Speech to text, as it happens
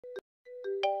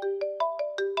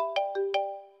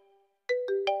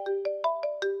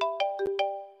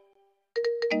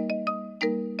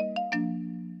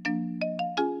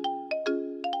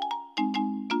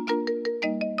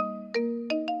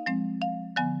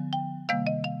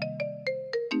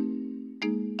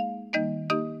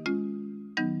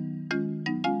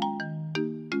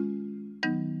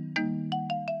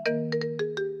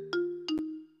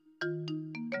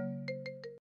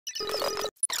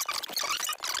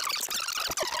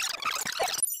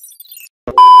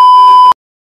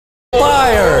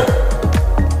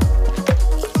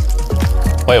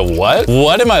Wait, what?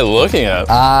 What am I looking at?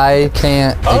 I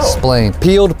can't explain.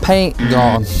 Peeled paint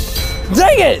gone.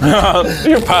 Dang it!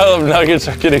 Your pile of nuggets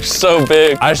are getting so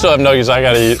big. I still have nuggets I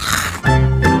gotta eat.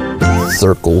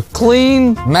 Circle.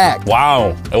 Clean Mac.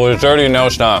 Wow, it was dirty, no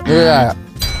it's not. Look at that.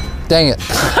 Dang it.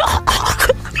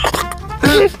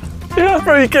 Yeah,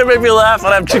 bro, you can't make me laugh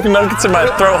when I have chicken nuggets in my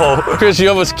throat hole. Chris, you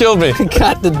almost killed me.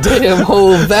 Got the damn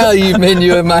whole value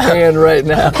menu in my hand right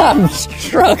now. I'm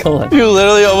struggling. You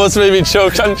literally almost made me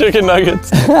choke on chicken nuggets.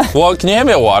 Well, can you hand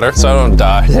me a water so I don't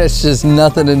die? There's just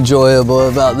nothing enjoyable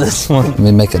about this one. Let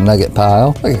me make a nugget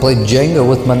pile. I can play Jenga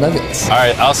with my nuggets. All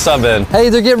right, I'll sub in. Hey,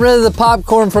 they're getting rid of the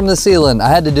popcorn from the ceiling. I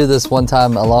had to do this one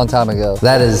time, a long time ago.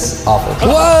 That is awful.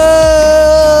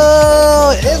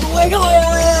 Whoa! It's wiggling!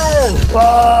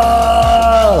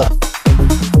 Whoa!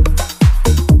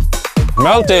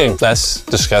 Melting. That's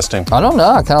disgusting. I don't know.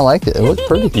 I kind of like it. It looks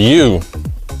pretty. You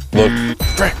look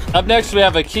frick. Up next, we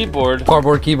have a keyboard.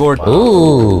 Cardboard keyboard.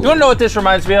 Ooh. You wanna know what this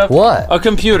reminds me of? What? A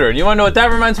computer. You wanna know what that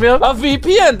reminds me of? A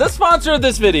VPN, the sponsor of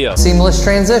this video. Seamless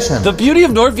transition. The beauty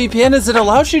of NordVPN is it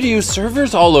allows you to use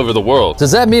servers all over the world.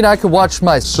 Does that mean I could watch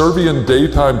my Serbian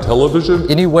daytime television?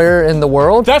 anywhere in the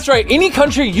world? That's right, any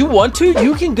country you want to,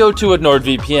 you can go to with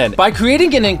NordVPN. By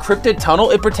creating an encrypted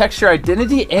tunnel, it protects your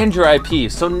identity and your IP,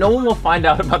 so no one will find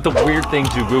out about the weird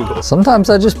things you Google. Sometimes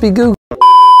I just be Google.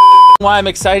 Why I'm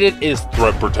excited is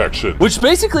Threat protection. which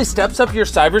basically steps up your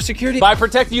cybersecurity by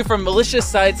protecting you from malicious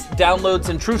sites, downloads,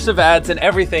 intrusive ads, and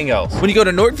everything else. When you go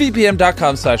to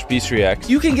nordvpn.com/beastreacts,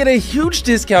 you can get a huge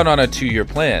discount on a 2-year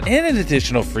plan and an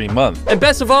additional free month. And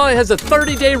best of all, it has a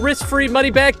 30-day risk-free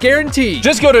money-back guarantee.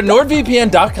 Just go to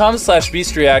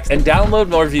nordvpn.com/beastreacts and download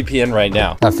NordVPN right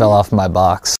now. I fell off my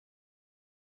box.